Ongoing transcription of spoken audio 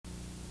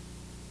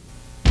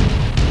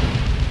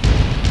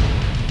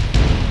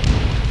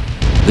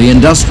The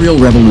Industrial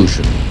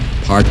Revolution,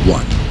 Part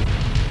 1.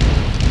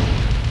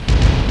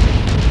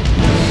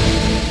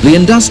 The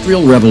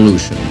Industrial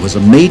Revolution was a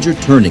major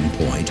turning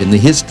point in the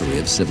history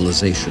of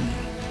civilization.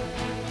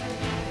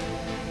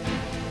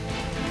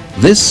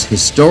 This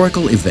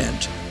historical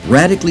event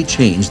radically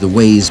changed the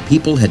ways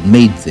people had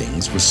made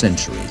things for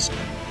centuries.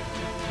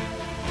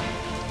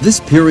 This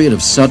period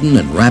of sudden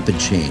and rapid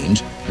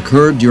change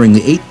occurred during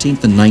the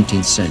 18th and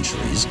 19th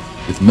centuries,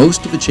 with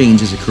most of the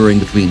changes occurring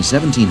between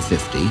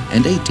 1750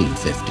 and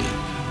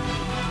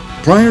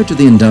 1850. Prior to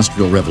the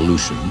Industrial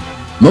Revolution,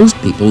 most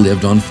people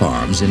lived on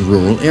farms in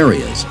rural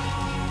areas.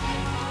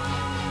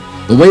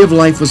 The way of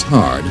life was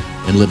hard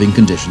and living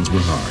conditions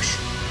were harsh.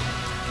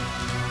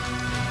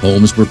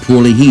 Homes were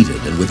poorly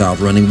heated and without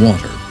running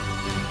water.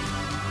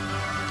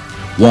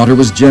 Water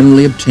was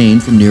generally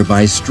obtained from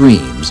nearby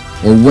streams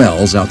or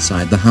wells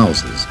outside the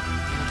houses.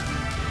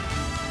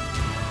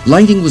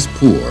 Lighting was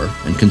poor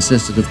and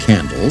consisted of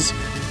candles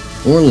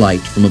or light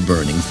from a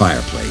burning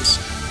fireplace.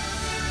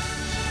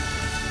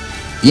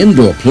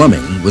 Indoor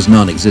plumbing was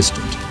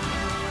non-existent,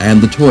 and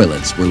the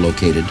toilets were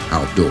located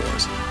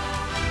outdoors.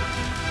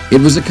 It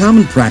was a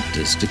common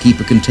practice to keep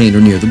a container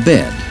near the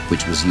bed,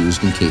 which was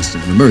used in case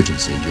of an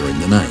emergency during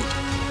the night.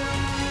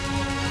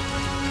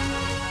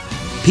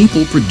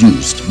 People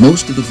produced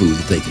most of the food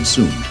that they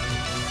consumed.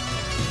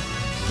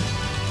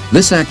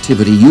 This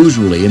activity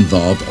usually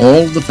involved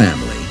all of the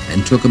family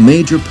and took a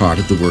major part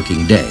of the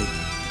working day.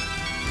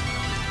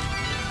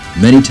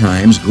 Many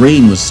times,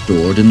 grain was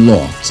stored in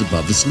lofts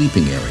above the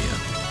sleeping area.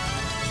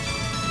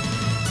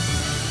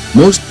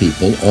 Most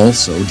people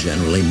also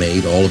generally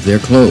made all of their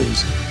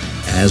clothes,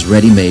 as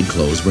ready-made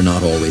clothes were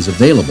not always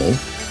available,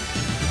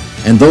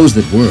 and those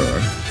that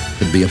were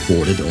could be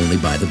afforded only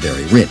by the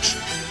very rich.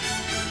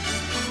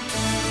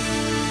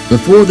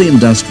 Before the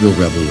Industrial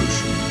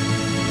Revolution,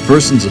 a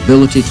person's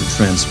ability to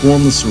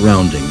transform the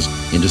surroundings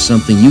into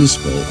something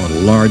useful on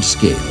a large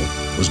scale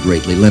was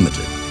greatly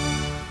limited.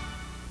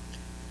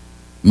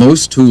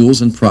 Most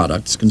tools and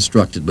products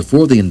constructed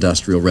before the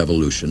Industrial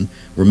Revolution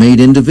were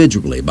made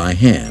individually by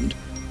hand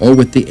or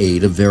with the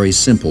aid of very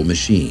simple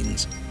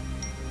machines.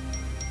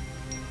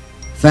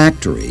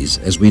 Factories,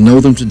 as we know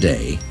them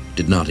today,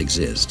 did not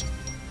exist.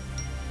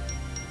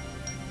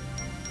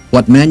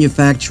 What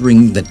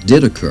manufacturing that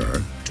did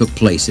occur took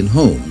place in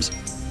homes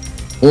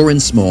or in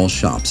small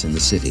shops in the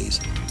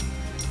cities.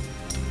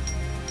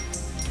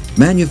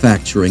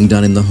 Manufacturing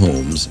done in the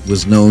homes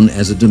was known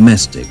as a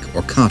domestic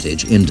or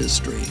cottage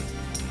industry.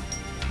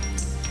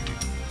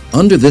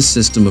 Under this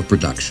system of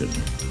production,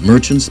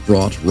 merchants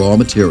brought raw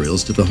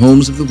materials to the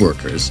homes of the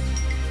workers,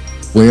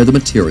 where the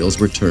materials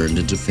were turned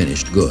into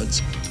finished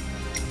goods.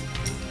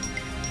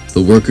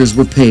 The workers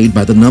were paid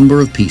by the number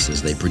of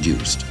pieces they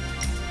produced.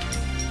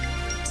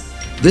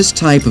 This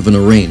type of an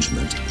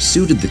arrangement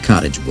suited the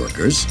cottage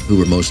workers, who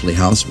were mostly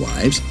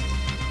housewives,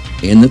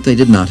 in that they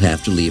did not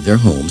have to leave their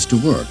homes to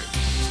work.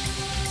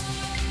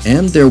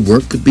 And their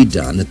work could be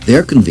done at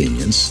their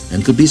convenience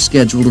and could be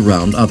scheduled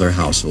around other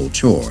household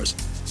chores.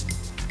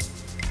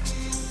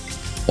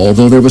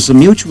 Although there were some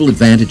mutual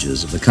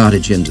advantages of the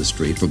cottage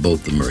industry for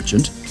both the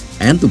merchant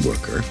and the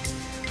worker,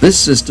 this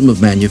system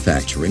of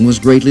manufacturing was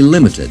greatly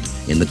limited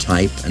in the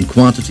type and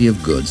quantity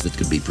of goods that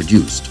could be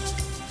produced.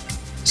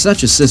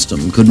 Such a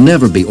system could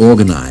never be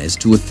organized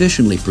to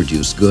efficiently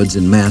produce goods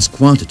in mass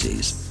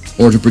quantities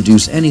or to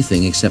produce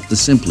anything except the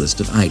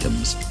simplest of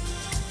items.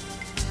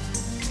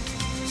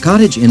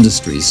 Cottage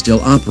industries still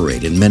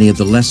operate in many of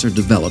the lesser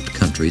developed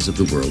countries of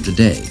the world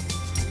today.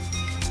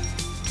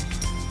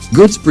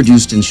 Goods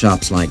produced in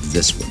shops like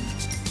this one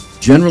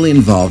generally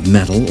involved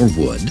metal or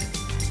wood,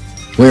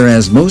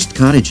 whereas most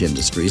cottage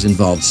industries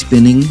involved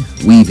spinning,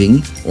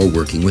 weaving, or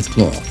working with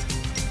cloth.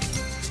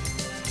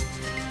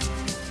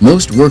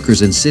 Most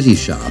workers in city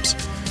shops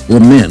were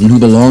men who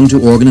belonged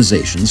to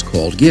organizations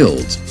called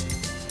guilds.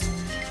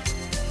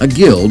 A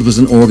guild was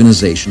an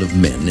organization of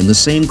men in the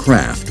same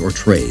craft or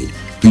trade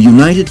who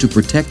united to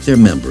protect their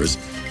members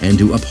and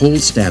to uphold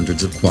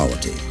standards of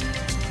quality.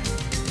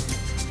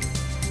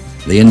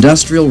 The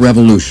Industrial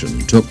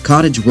Revolution took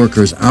cottage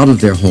workers out of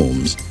their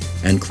homes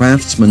and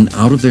craftsmen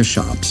out of their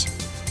shops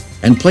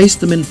and placed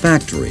them in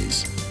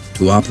factories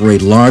to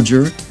operate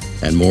larger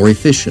and more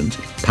efficient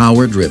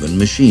power-driven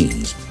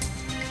machines.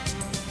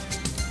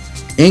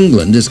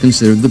 England is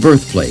considered the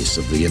birthplace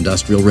of the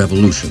Industrial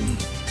Revolution.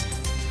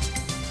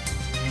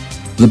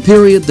 The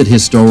period that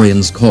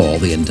historians call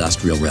the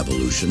Industrial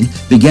Revolution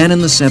began in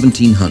the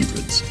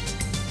 1700s.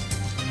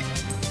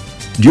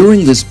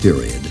 During this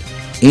period,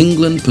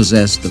 England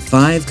possessed the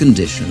 5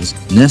 conditions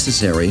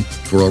necessary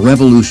for a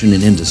revolution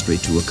in industry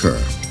to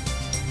occur.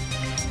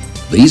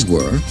 These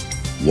were: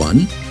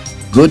 1.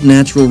 Good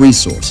natural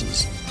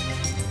resources.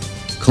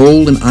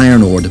 Coal and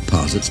iron ore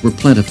deposits were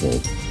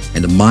plentiful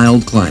and a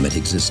mild climate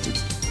existed.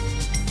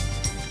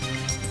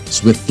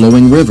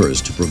 Swift-flowing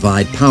rivers to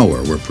provide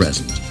power were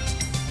present.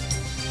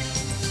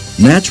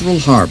 Natural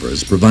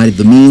harbors provided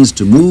the means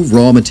to move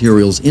raw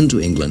materials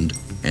into England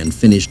and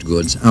finished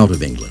goods out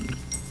of England.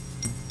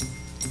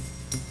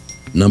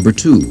 Number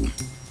 2,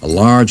 a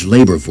large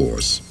labor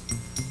force.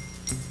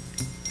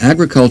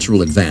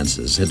 agricultural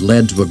advances had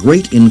led to a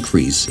great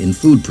increase in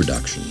food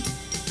production.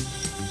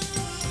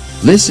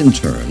 This, in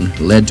turn,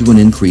 led to an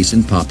increase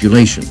in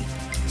population,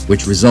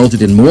 which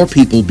resulted in more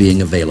people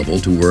being available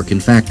to work in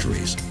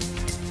factories.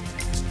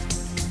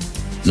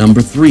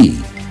 Number 3,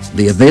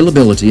 the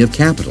availability of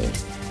capital.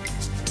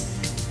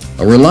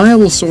 A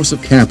reliable source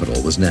of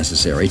capital was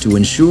necessary to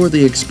ensure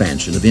the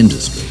expansion of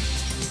industry.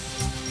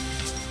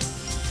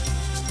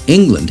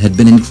 England had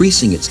been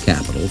increasing its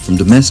capital from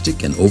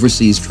domestic and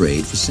overseas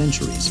trade for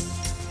centuries.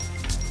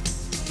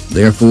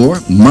 Therefore,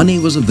 money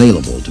was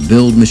available to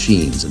build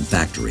machines and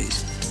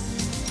factories.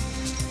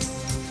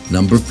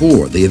 Number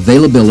 4, the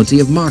availability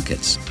of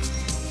markets.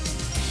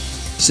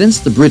 Since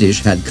the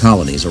British had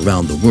colonies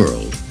around the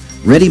world,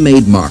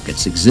 ready-made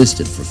markets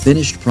existed for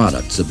finished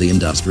products of the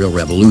Industrial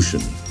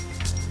Revolution.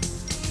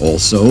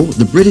 Also,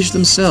 the British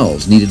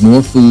themselves needed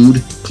more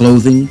food,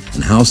 clothing,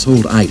 and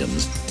household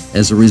items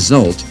as a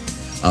result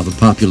of a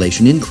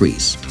population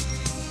increase.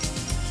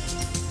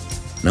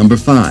 Number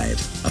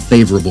 5, a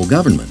favorable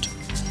government.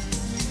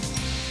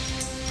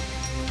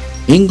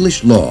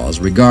 English laws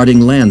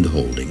regarding land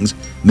holdings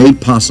made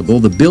possible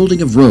the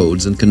building of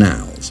roads and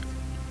canals.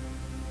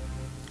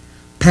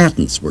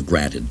 Patents were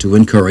granted to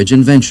encourage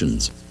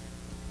inventions,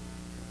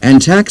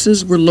 and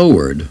taxes were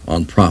lowered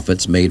on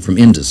profits made from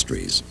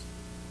industries.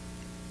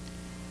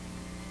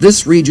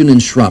 This region in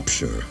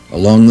Shropshire,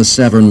 along the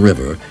Severn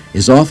River,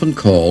 is often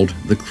called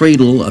the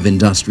cradle of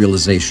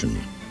industrialization.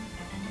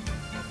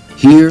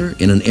 Here,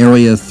 in an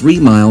area 3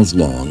 miles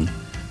long,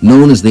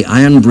 known as the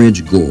Iron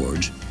Bridge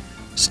Gorge,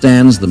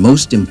 stands the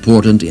most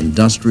important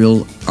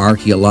industrial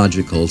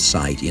archaeological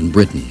site in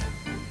Britain.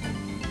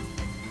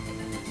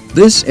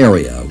 This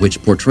area,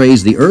 which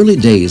portrays the early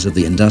days of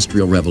the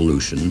Industrial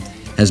Revolution,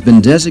 has been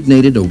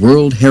designated a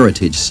World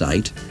Heritage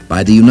Site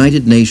by the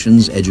United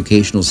Nations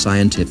Educational,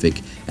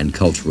 Scientific, and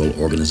Cultural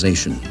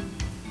Organization.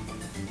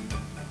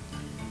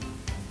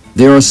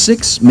 There are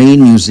 6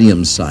 main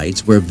museum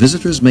sites where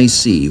visitors may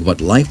see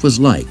what life was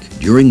like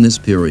during this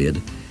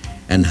period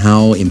and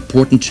how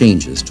important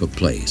changes took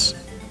place.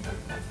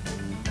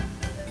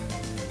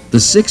 The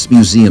 6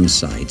 museum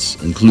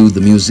sites include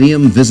the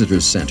Museum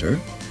Visitors Center,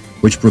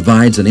 which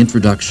provides an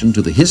introduction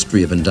to the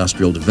history of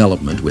industrial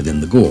development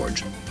within the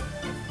gorge.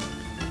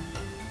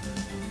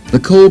 The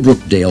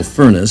Coalbrookdale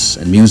Furnace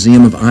and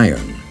Museum of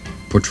Iron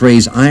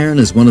portrays iron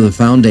as one of the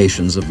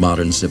foundations of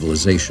modern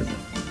civilization.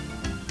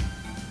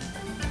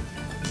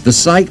 The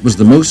site was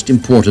the most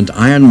important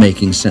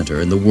iron-making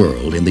center in the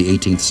world in the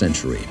 18th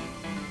century.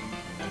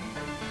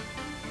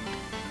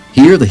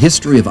 Here, the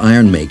history of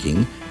iron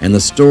making and the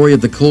story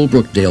of the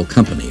Coalbrookdale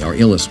Company are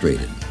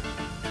illustrated.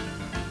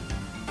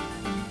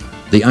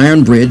 The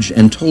Iron Bridge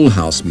and Toll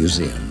House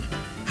Museum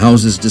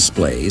houses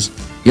displays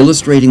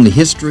illustrating the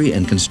history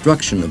and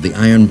construction of the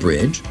Iron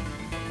Bridge,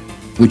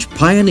 which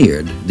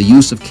pioneered the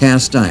use of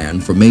cast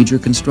iron for major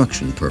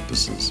construction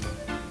purposes.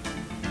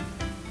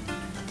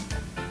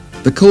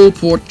 The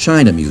Coalport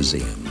China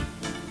Museum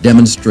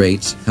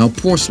demonstrates how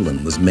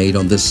porcelain was made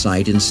on this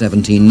site in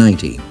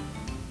 1790.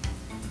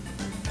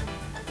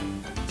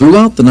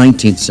 Throughout the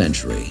 19th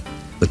century,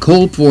 the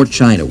Coalport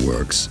China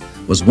Works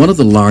was one of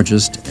the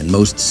largest and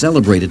most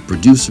celebrated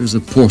producers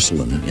of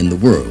porcelain in the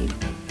world.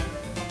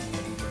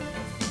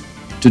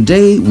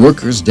 Today,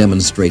 workers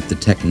demonstrate the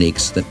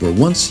techniques that were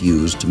once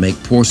used to make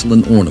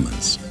porcelain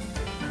ornaments.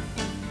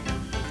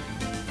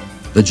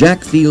 The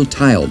Jackfield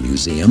Tile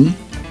Museum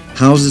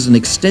houses an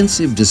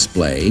extensive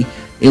display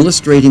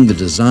illustrating the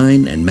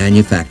design and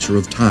manufacture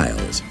of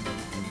tiles.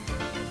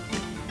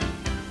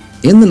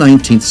 In the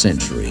 19th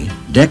century,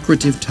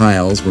 decorative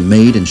tiles were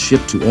made and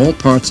shipped to all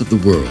parts of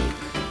the world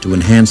to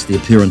enhance the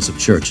appearance of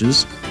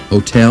churches,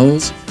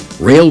 hotels,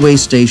 railway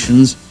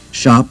stations,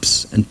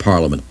 shops, and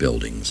parliament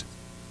buildings.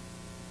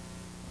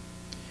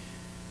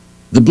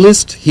 The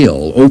Blist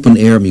Hill Open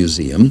Air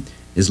Museum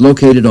is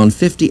located on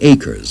 50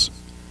 acres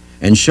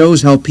and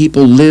shows how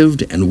people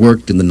lived and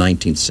worked in the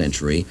 19th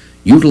century,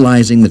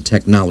 utilizing the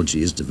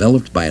technologies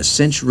developed by a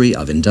century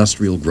of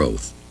industrial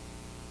growth.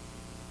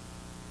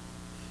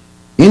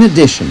 In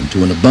addition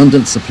to an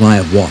abundant supply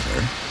of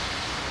water,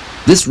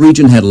 this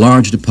region had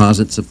large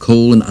deposits of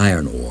coal and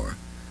iron ore,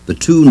 the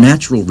 2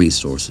 natural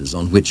resources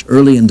on which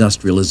early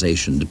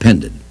industrialization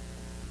depended.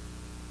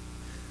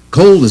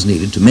 Coal was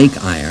needed to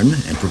make iron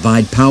and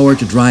provide power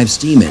to drive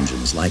steam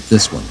engines like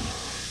this one,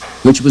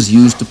 which was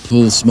used to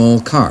pull small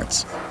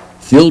carts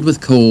filled with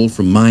coal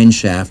from mine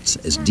shafts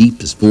as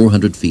deep as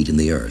 400 feet in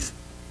the earth.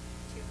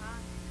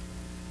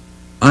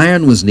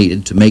 Iron was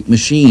needed to make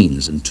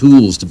machines and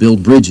tools to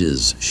build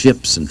bridges,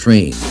 ships, and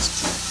trains.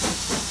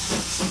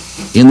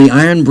 In the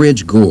Iron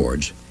Bridge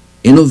Gorge,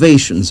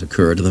 innovations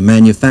occurred in the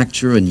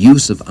manufacture and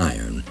use of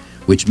iron,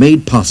 which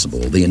made possible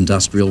the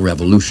Industrial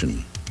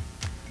Revolution.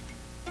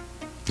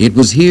 It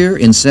was here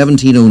in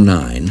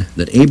 1709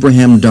 that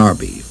Abraham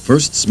Darby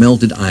first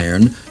smelted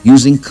iron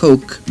using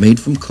coke made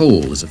from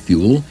coal as a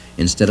fuel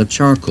instead of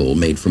charcoal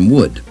made from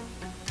wood.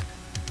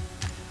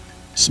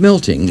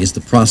 Smelting is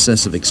the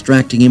process of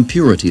extracting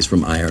impurities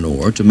from iron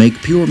ore to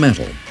make pure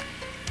metal.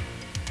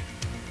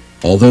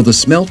 Although the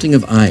smelting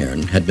of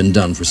iron had been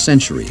done for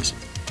centuries,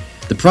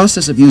 the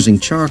process of using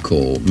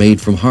charcoal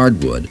made from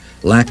hardwood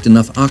lacked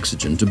enough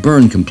oxygen to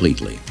burn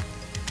completely.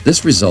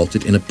 This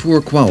resulted in a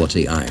poor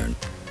quality iron.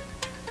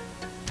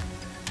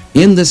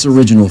 In this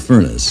original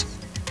furnace,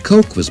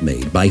 coke was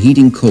made by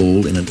heating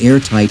coal in an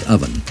airtight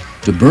oven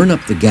to burn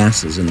up the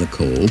gases in the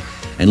coal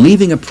and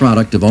leaving a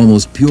product of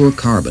almost pure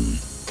carbon.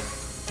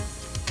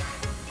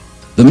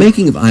 The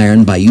making of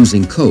iron by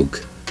using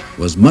coke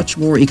was much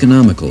more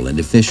economical and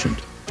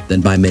efficient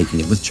than by making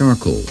it with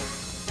charcoal.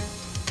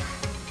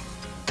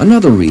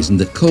 Another reason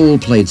that coal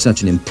played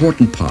such an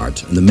important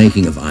part in the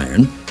making of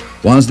iron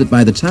was that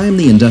by the time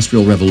the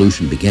Industrial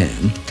Revolution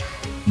began,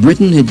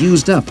 Britain had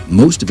used up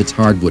most of its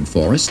hardwood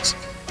forests,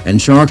 and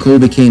charcoal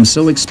became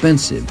so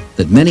expensive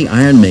that many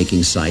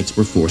iron-making sites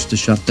were forced to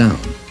shut down.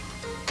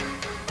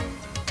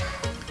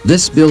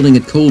 This building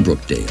at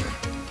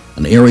Coalbrookdale,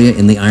 an area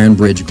in the Iron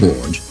Bridge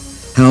Gorge,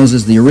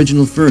 houses the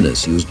original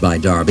furnace used by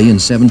Darby in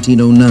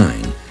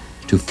 1709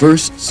 to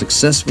first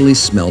successfully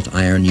smelt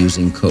iron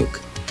using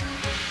coke.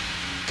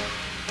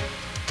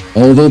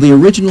 Although the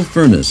original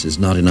furnace is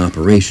not in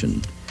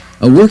operation,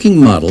 a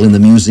working model in the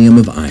Museum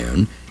of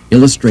Iron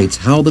illustrates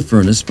how the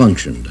furnace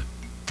functioned.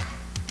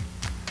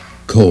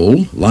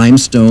 Coal,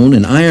 limestone,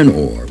 and iron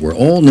ore were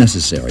all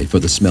necessary for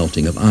the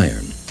smelting of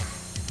iron.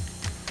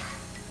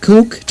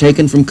 Coke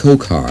taken from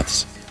coke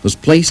hearths was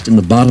placed in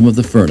the bottom of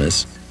the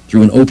furnace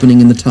through an opening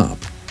in the top.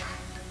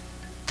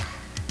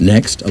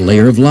 Next, a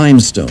layer of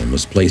limestone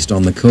was placed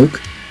on the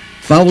coke,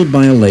 followed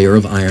by a layer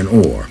of iron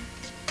ore.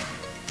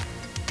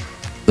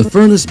 The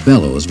furnace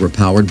bellows were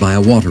powered by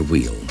a water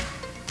wheel.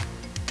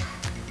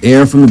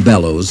 Air from the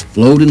bellows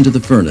flowed into the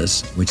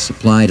furnace, which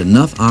supplied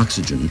enough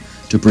oxygen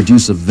to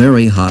produce a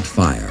very hot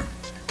fire.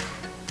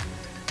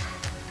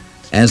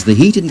 As the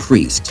heat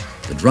increased,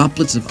 the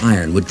droplets of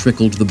iron would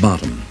trickle to the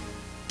bottom.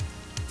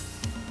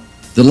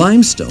 The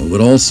limestone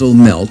would also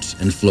melt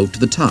and float to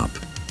the top,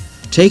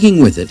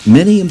 taking with it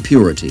many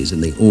impurities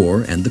in the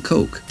ore and the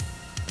coke.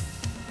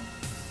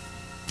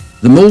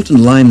 The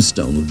molten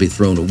limestone would be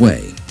thrown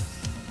away.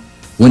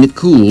 When it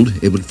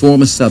cooled, it would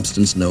form a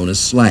substance known as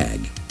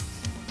slag.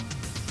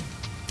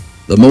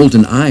 The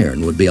molten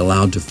iron would be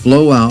allowed to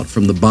flow out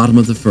from the bottom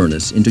of the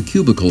furnace into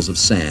cubicles of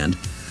sand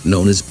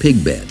known as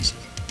pig beds.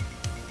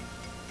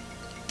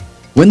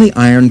 When the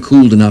iron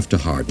cooled enough to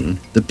harden,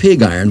 the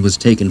pig iron was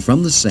taken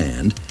from the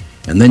sand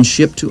and then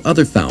shipped to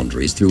other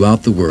foundries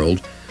throughout the world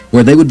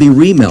where they would be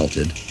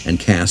remelted and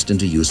cast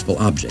into useful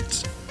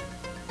objects.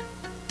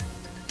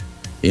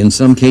 In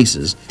some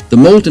cases, the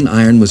molten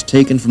iron was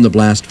taken from the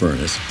blast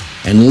furnace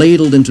and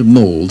ladled into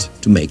molds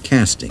to make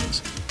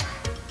castings.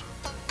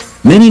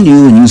 Many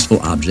new and useful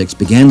objects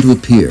began to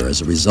appear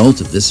as a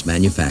result of this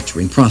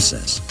manufacturing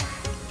process.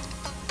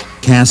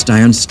 Cast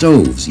iron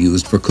stoves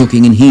used for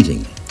cooking and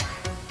heating,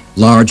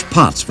 large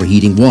pots for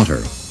heating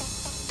water,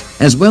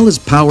 as well as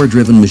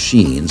power-driven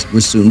machines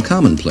were soon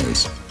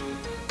commonplace.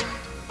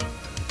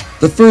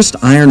 The first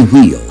iron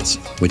wheels,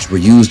 which were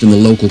used in the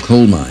local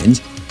coal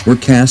mines, were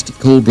cast at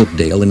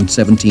Coalbrookdale in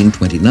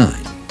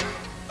 1729.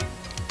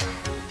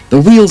 The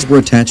wheels were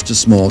attached to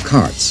small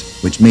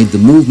carts, which made the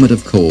movement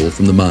of coal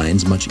from the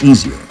mines much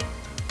easier.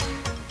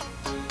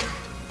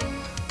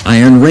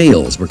 Iron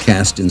rails were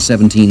cast in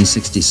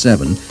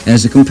 1767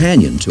 as a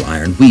companion to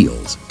iron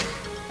wheels.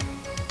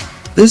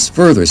 This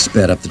further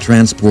sped up the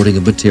transporting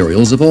of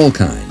materials of all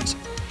kinds.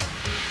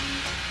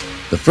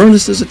 The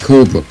furnaces at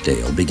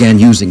Coalbrookdale began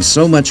using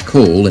so much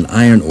coal and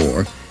iron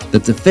ore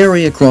that the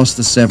ferry across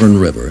the Severn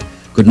River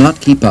could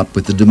not keep up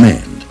with the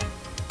demand.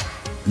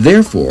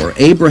 Therefore,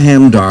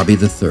 Abraham Darby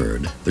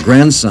III, the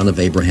grandson of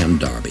Abraham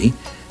Darby,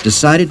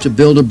 decided to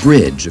build a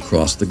bridge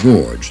across the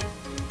gorge.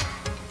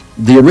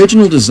 The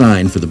original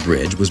design for the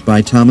bridge was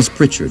by Thomas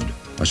Pritchard,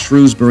 a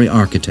Shrewsbury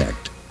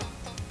architect.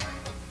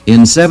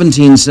 In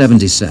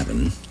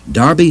 1777,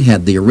 Darby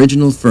had the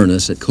original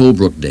furnace at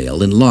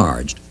Coalbrookdale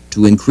enlarged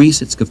to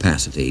increase its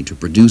capacity to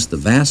produce the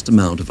vast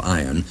amount of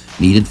iron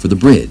needed for the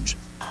bridge.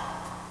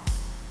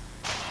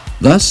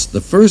 Thus, the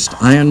first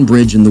iron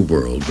bridge in the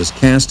world was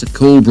cast at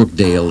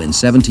Coalbrookdale in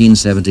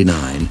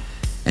 1779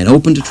 and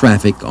opened to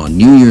traffic on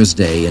New Year's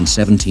Day in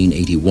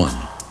 1781.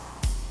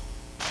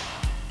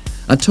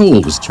 A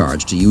toll was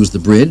charged to use the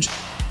bridge,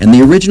 and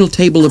the original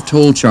table of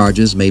toll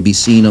charges may be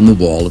seen on the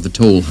wall of the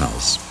toll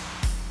house.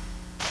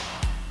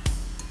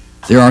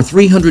 There are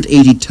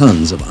 380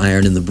 tons of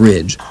iron in the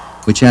bridge,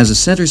 which has a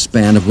center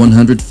span of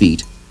 100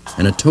 feet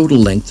and a total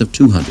length of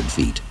 200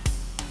 feet.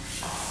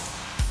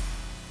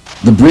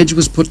 The bridge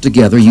was put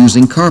together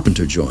using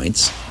carpenter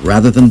joints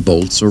rather than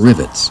bolts or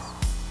rivets.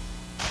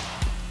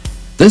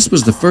 This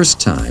was the first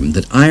time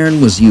that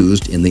iron was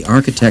used in the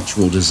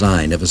architectural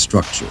design of a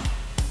structure.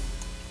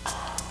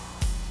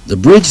 The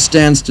bridge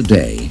stands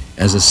today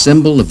as a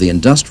symbol of the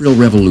Industrial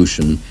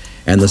Revolution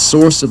and the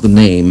source of the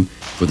name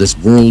for this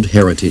World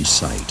Heritage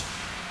Site.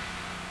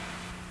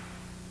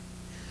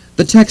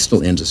 The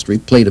textile industry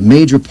played a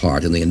major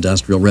part in the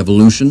Industrial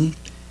Revolution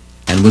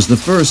and was the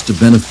first to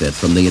benefit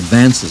from the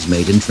advances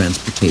made in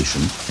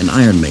transportation and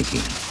iron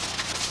making.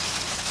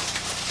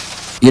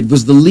 It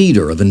was the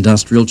leader of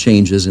industrial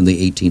changes in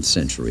the 18th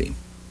century.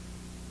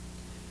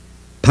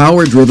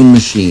 Power-driven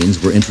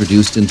machines were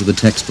introduced into the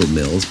textile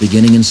mills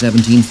beginning in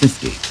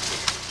 1750.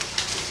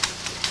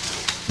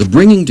 The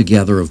bringing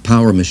together of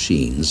power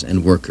machines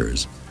and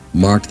workers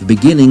marked the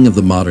beginning of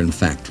the modern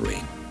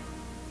factory.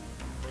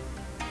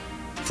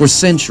 For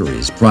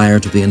centuries prior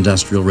to the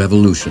Industrial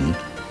Revolution,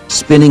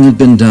 spinning had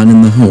been done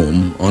in the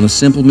home on a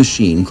simple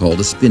machine called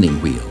a spinning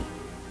wheel.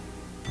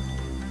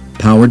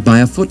 Powered by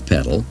a foot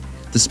pedal,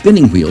 the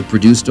spinning wheel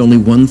produced only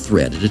one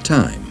thread at a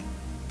time.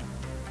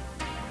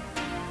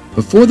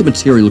 Before the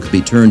material could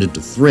be turned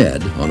into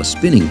thread on a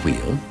spinning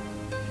wheel,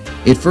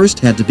 it first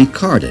had to be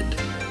carded,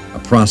 a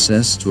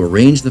process to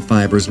arrange the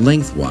fibers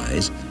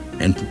lengthwise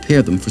and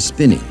prepare them for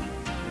spinning.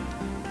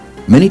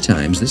 Many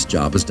times this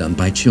job was done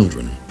by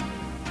children.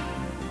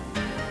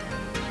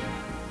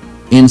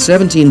 In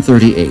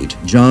 1738,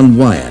 John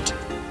Wyatt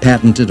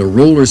patented a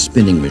roller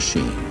spinning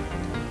machine.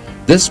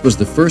 This was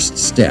the first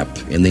step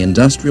in the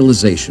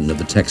industrialization of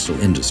the textile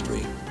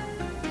industry.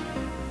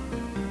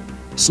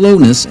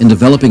 Slowness in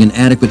developing an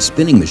adequate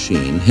spinning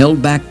machine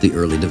held back the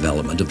early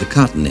development of the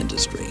cotton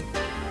industry.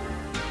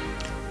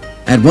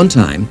 At one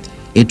time,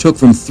 it took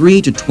from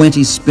 3 to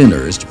 20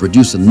 spinners to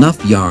produce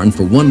enough yarn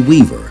for one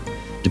weaver,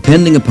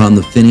 depending upon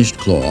the finished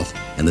cloth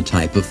and the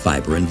type of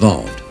fiber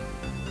involved.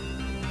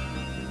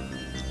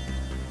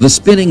 The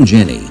spinning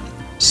jenny,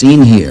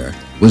 seen here,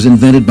 was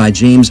invented by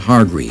James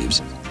Hargreaves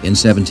in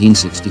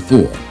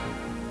 1764.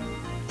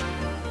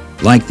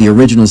 Like the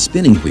original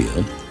spinning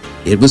wheel,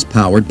 it was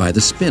powered by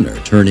the spinner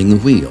turning the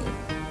wheel.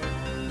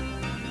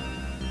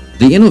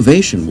 The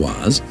innovation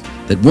was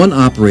that one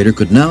operator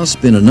could now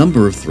spin a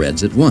number of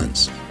threads at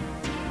once.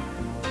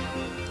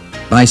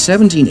 By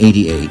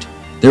 1788,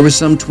 there were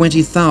some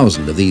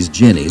 20,000 of these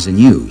jennies in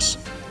use.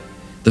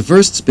 The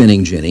first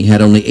spinning jenny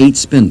had only 8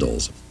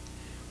 spindles,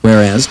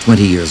 whereas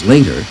 20 years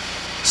later,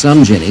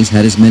 some jennies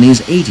had as many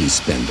as 80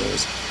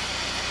 spindles.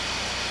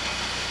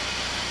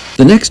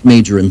 The next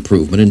major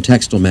improvement in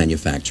textile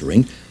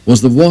manufacturing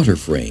was the water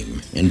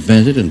frame,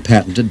 invented and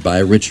patented by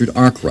Richard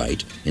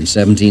Arkwright in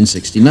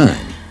 1769.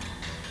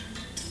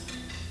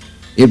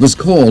 It was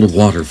called a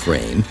water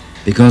frame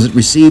because it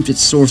received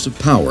its source of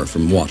power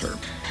from water.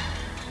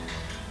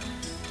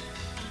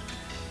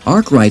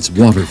 Arkwright's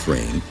water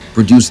frame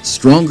produced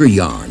stronger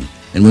yarn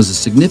and was a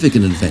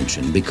significant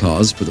invention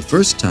because, for the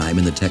first time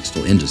in the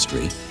textile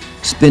industry,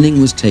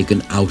 spinning was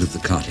taken out of the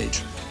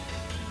cottage.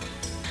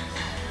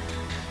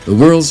 The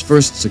world's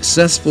first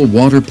successful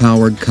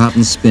water-powered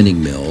cotton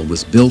spinning mill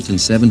was built in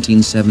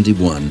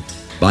 1771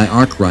 by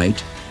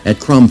Arkwright at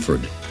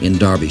Cromford in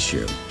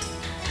Derbyshire.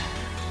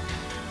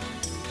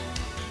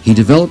 He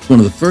developed one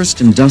of the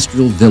first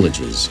industrial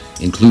villages,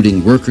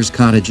 including workers'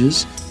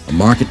 cottages, a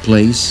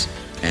marketplace,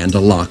 and a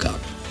lockup.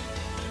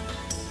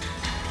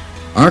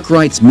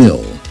 Arkwright's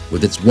mill,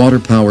 with its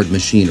water-powered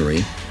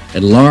machinery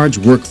and large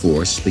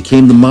workforce,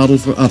 became the model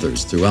for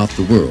others throughout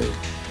the world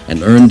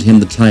and earned him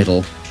the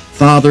title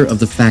Father of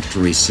the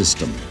Factory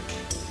System.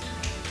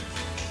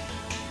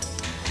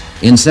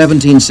 In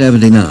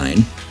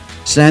 1779,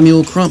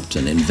 Samuel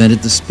Crompton invented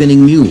the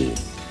spinning mule,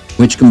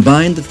 which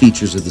combined the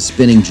features of the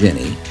spinning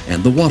jenny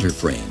and the water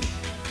frame.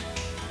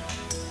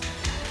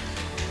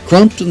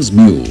 Crompton's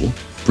mule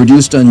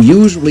produced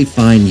unusually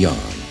fine yarn,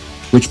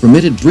 which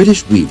permitted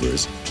British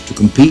weavers to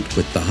compete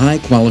with the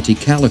high-quality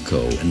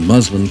calico and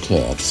muslin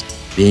cloths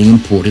being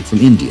imported from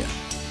India.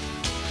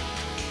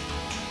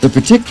 The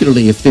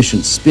particularly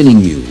efficient spinning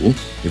mule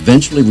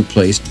eventually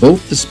replaced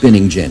both the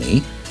spinning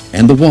jenny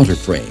and the water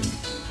frame.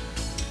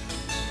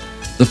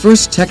 The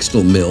first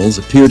textile mills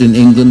appeared in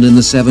England in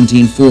the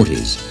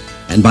 1740s,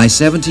 and by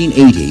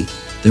 1780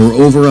 there were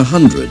over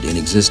 100 in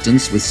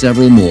existence, with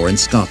several more in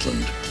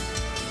Scotland.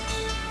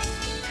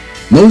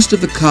 Most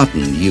of the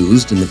cotton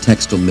used in the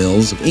textile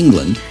mills of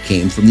England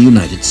came from the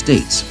United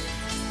States.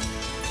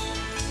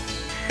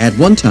 At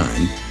one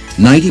time,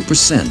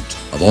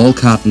 90% of all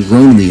cotton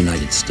grown in the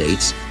United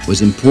States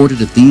was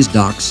imported at these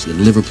docks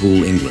in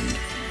Liverpool, England.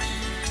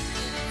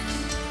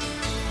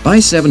 By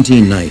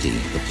 1790,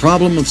 the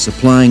problem of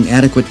supplying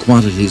adequate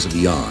quantities of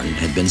yarn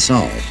had been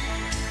solved.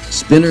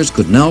 Spinners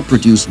could now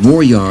produce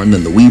more yarn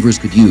than the weavers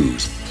could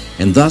use,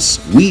 and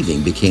thus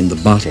weaving became the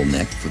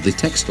bottleneck for the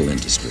textile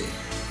industry.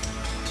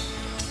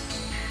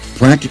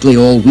 Practically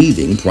all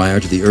weaving prior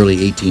to the early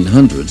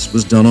 1800s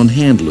was done on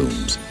hand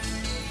looms.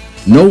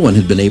 No one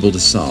had been able to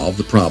solve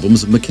the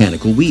problems of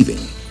mechanical weaving.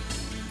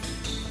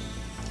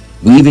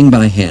 Weaving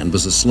by hand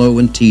was a slow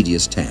and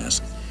tedious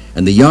task,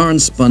 and the yarn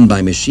spun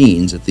by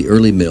machines at the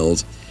early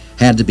mills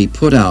had to be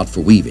put out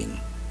for weaving.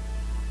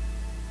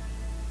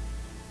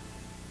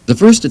 The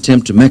first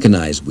attempt to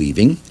mechanize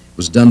weaving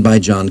was done by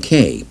John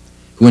Kay,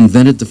 who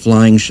invented the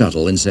flying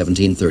shuttle in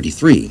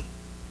 1733.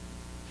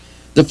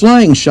 The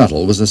flying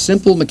shuttle was a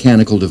simple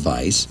mechanical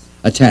device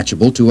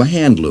attachable to a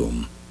hand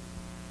loom.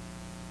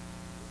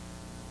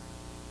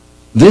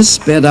 This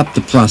sped up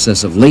the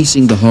process of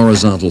lacing the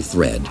horizontal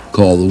thread,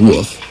 called the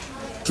woof,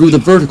 through the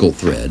vertical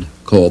thread,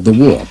 called the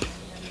warp.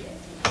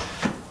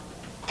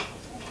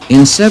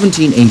 In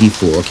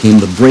 1784 came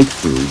the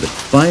breakthrough that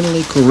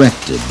finally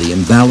corrected the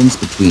imbalance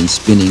between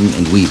spinning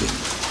and weaving.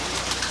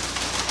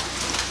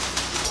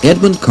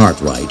 Edmund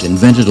Cartwright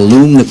invented a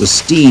loom that was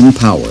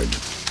steam-powered.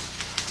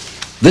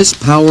 This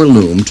power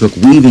loom took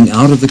weaving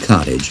out of the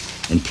cottage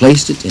and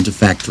placed it into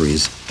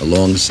factories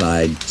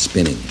alongside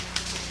spinning.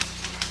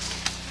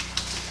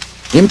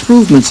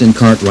 Improvements in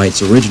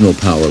Cartwright's original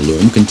power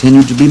loom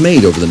continued to be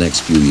made over the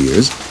next few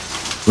years,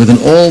 with an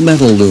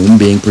all-metal loom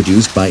being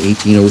produced by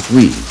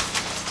 1803.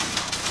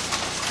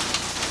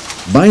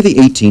 By the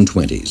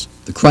 1820s,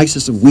 the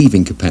crisis of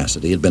weaving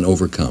capacity had been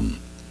overcome.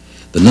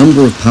 The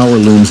number of power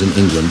looms in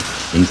England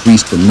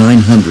increased from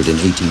 900 in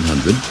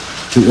 1800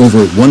 to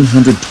over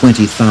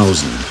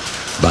 120,000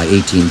 by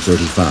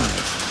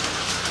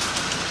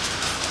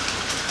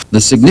 1835. The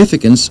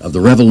significance of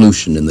the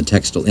revolution in the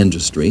textile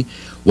industry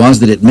was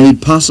that it made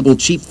possible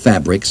cheap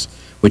fabrics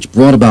which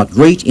brought about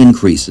great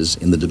increases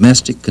in the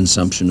domestic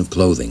consumption of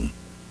clothing.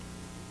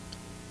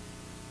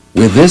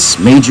 With this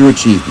major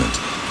achievement,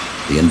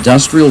 the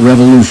Industrial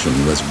Revolution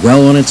was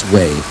well on its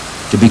way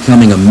to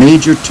becoming a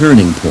major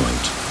turning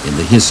point in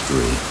the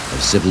history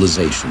of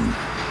civilization.